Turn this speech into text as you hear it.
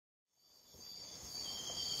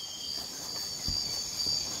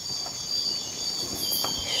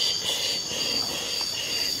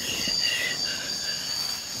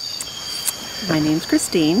My name's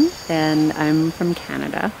Kristine, and I'm from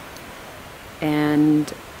Canada. And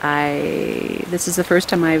this is the first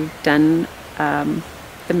time I've done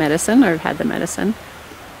the medicine, or had the medicine.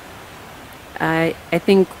 I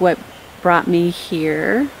think what brought me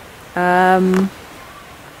here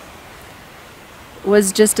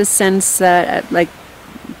was just a sense that,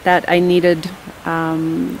 that I needed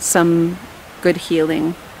some good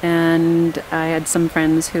healing, and I had some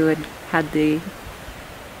friends who had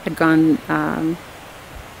gone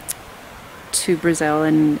to Brazil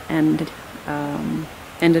and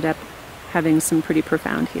ended up having some pretty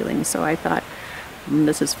profound healing. So I thought,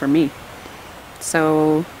 this is for me.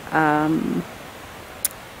 So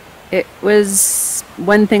it was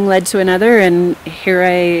one thing led to another, and here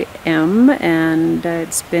I am, and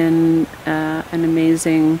it's been an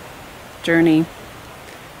amazing journey.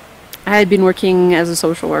 I had been working as a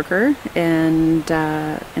social worker and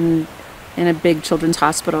in a big children's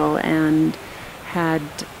hospital, and had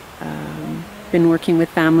been working with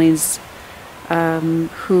families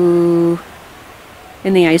who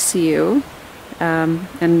in the ICU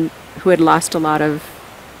and who had lost who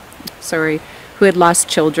had lost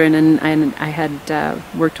children, and I had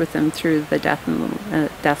worked with them through the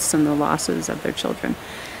deaths and the losses of their children.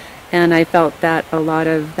 And I felt that a lot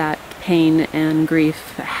of that pain and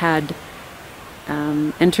grief had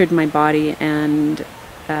entered my body, and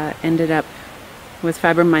ended up with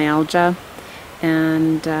fibromyalgia,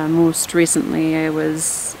 and most recently I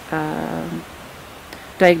was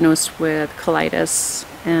diagnosed with colitis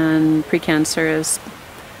and precancerous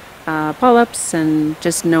polyps, and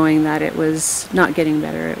just knowing that it was not getting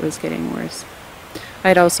better, it was getting worse.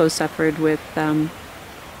 I'd also suffered with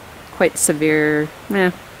quite severe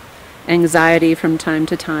anxiety from time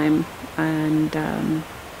to time, and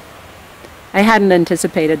I hadn't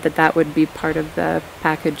anticipated that would be part of the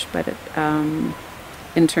package, but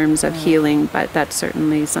in terms of healing, but that's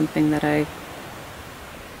certainly something that I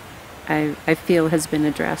feel has been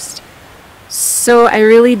addressed. So I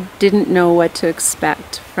really didn't know what to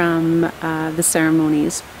expect from the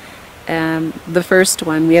ceremonies. The first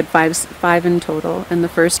one, we had five in total, and the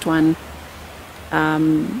first one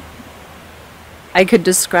I could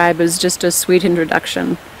describe as just a sweet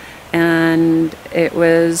introduction. And it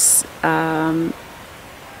was, it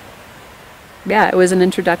was an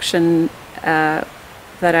introduction that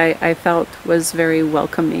I felt was very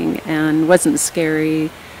welcoming and wasn't scary,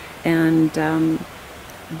 and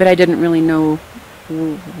but I didn't really know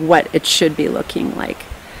what it should be looking like.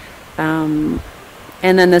 And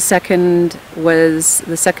then the second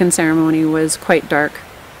ceremony was quite dark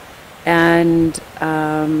and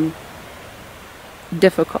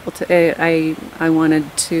difficult. I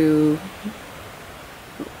wanted to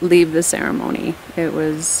leave the ceremony. It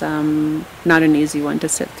was not an easy one to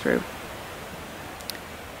sit through.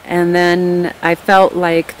 And then I felt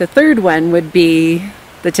like the third one would be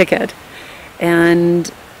the ticket, and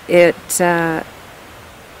I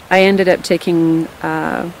ended up taking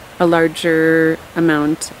a larger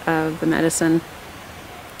amount of the medicine,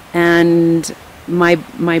 and my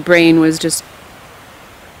brain was just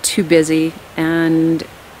too busy and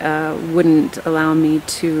wouldn't allow me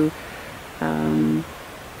to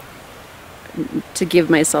give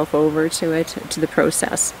myself over to it, to the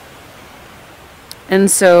process.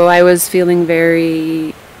 And so I was feeling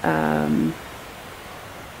very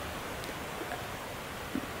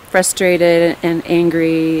frustrated and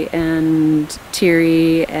angry and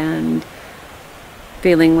teary, and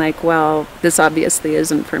feeling like, well, this obviously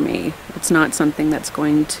isn't for me. It's not something that's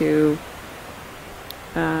going to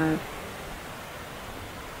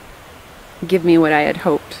give me what I had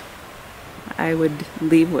hoped I would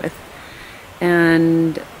leave with.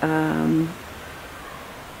 And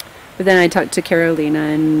but then I talked to Carolina,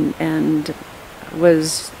 and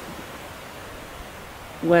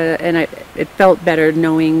it felt better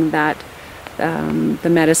knowing that the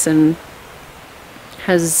medicine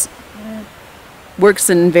works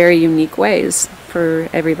in very unique ways for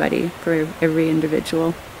everybody, for every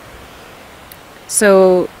individual.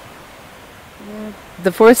 So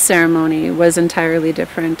the fourth ceremony was entirely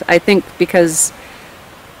different. I think because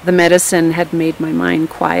the medicine had made my mind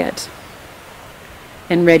quiet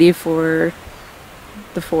and ready for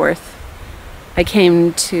the fourth. I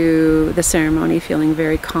came to the ceremony feeling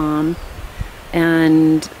very calm,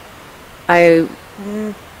 and I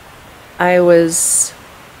was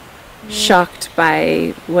shocked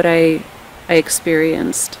by what I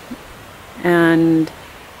experienced, and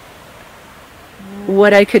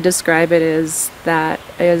what I could describe it is that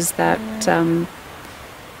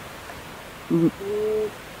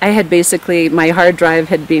I had basically, my hard drive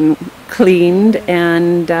had been cleaned,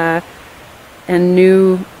 and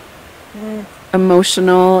new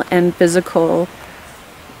emotional and physical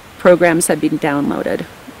programs had been downloaded.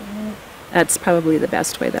 That's probably the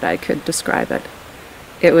best way that I could describe it.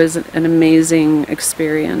 It was an amazing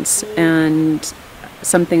experience and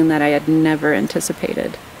something that I had never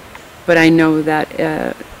anticipated. But I know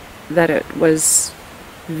that that it was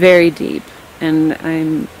very deep, and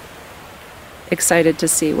I'm excited to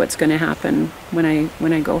see what's going to happen when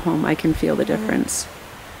I go home. I can feel the difference.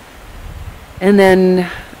 And then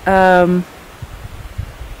the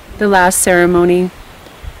last ceremony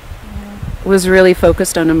was really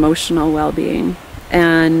focused on emotional well-being,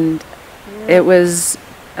 and it was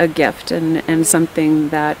a gift and something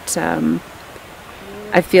that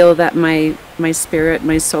I feel that my spirit,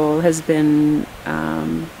 my soul has been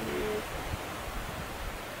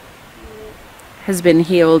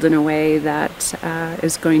healed in a way that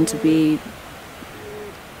is going to be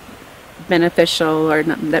beneficial, or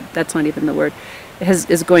not, that's not even the word,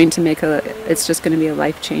 is going to make it's just going to be a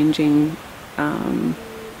life-changing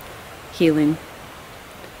healing.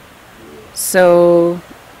 So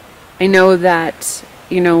I know that,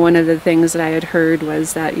 one of the things that I had heard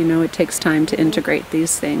was that, it takes time to integrate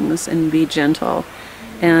these things and be gentle,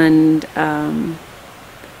 and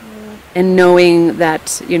knowing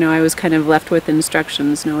that, I was kind of left with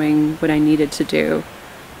instructions, knowing what I needed to do.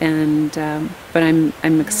 And but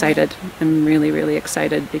I'm excited. I'm really, really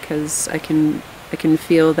excited, because I can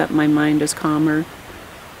feel that my mind is calmer,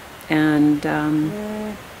 and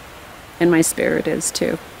my spirit is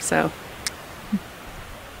too. So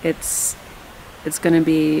it's going to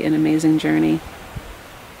be an amazing journey.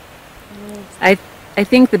 I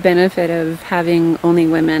think the benefit of having only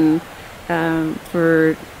women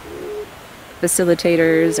for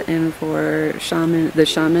facilitators and for the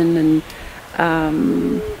shaman and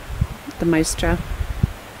the maestra,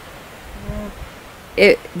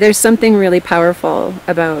 there's something really powerful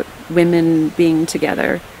about women being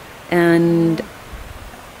together and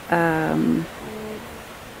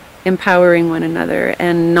empowering one another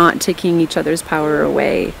and not taking each other's power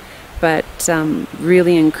away, but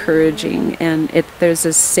really encouraging. And there's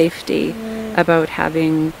a safety about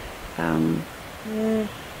having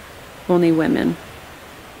only women.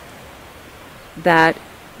 That,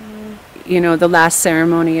 the last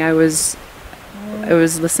ceremony, I was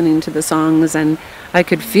listening to the songs, and I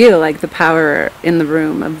could feel like the power in the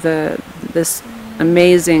room of this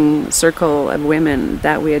amazing circle of women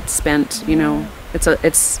that we had spent.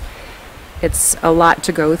 It's a lot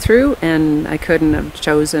to go through, and I couldn't have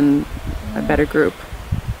chosen a better group.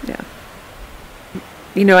 Yeah.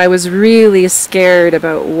 I was really scared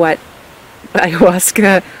about what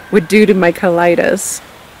ayahuasca would do to my colitis.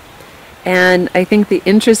 And I think the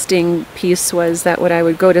interesting piece was that when I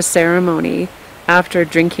would go to ceremony after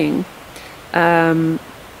drinking, I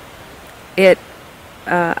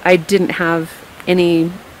didn't have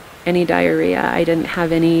any diarrhea. I didn't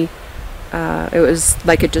have any. It was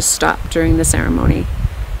like it just stopped during the ceremony,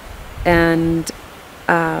 and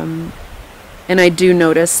I do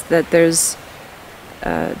notice that there is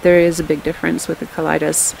a big difference with the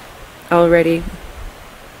colitis already.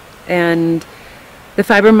 And the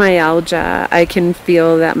fibromyalgia, I can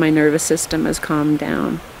feel that my nervous system has calmed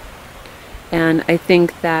down. And I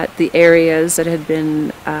think that the areas that had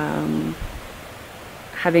been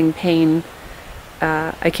having pain,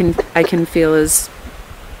 I can feel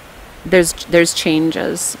there's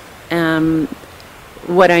changes.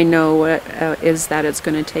 What I know is that it's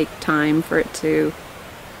going to take time for it to,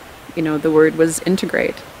 the word was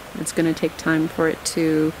integrate. It's going to take time for it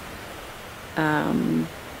to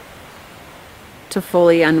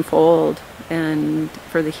fully unfold, and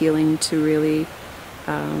for the healing to really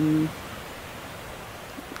come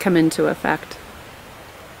into effect.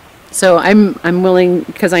 So I'm willing,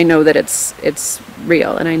 because I know that it's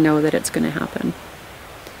real, and I know that it's going to happen.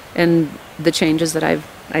 And the changes that I've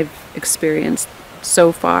experienced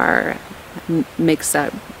so far makes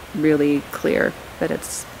that really clear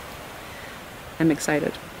that I'm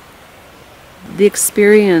excited. The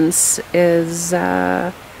experience is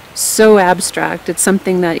so abstract. It's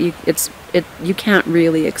something that you can't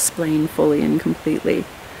really explain fully and completely.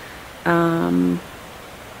 And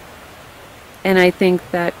I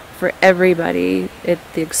think that for everybody,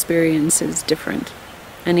 the experience is different.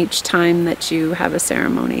 And each time that you have a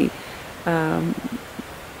ceremony,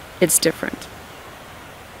 it's different.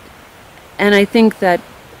 And I think that,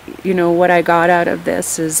 what I got out of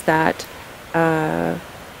this is that the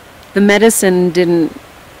medicine didn't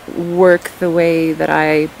work the way that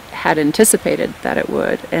I had anticipated that it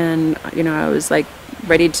would. And, I was like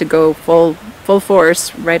ready to go full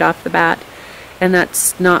force right off the bat. And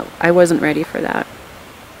I wasn't ready for that.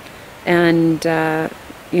 And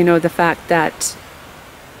you know, the fact that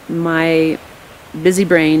my busy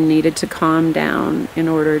brain needed to calm down in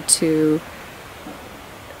order to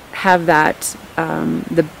have that,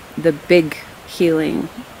 the big healing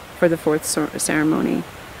for the fourth ceremony.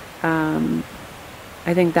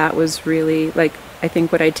 I think that was really, like, I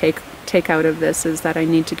think what I take out of this is that I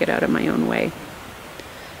need to get out of my own way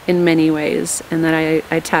in many ways, and that I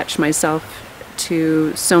attach myself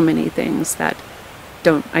to so many things that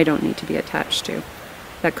I don't need to be attached to,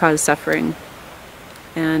 that cause suffering.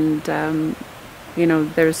 And you know,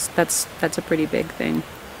 that's a pretty big thing.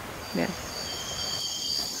 Yeah.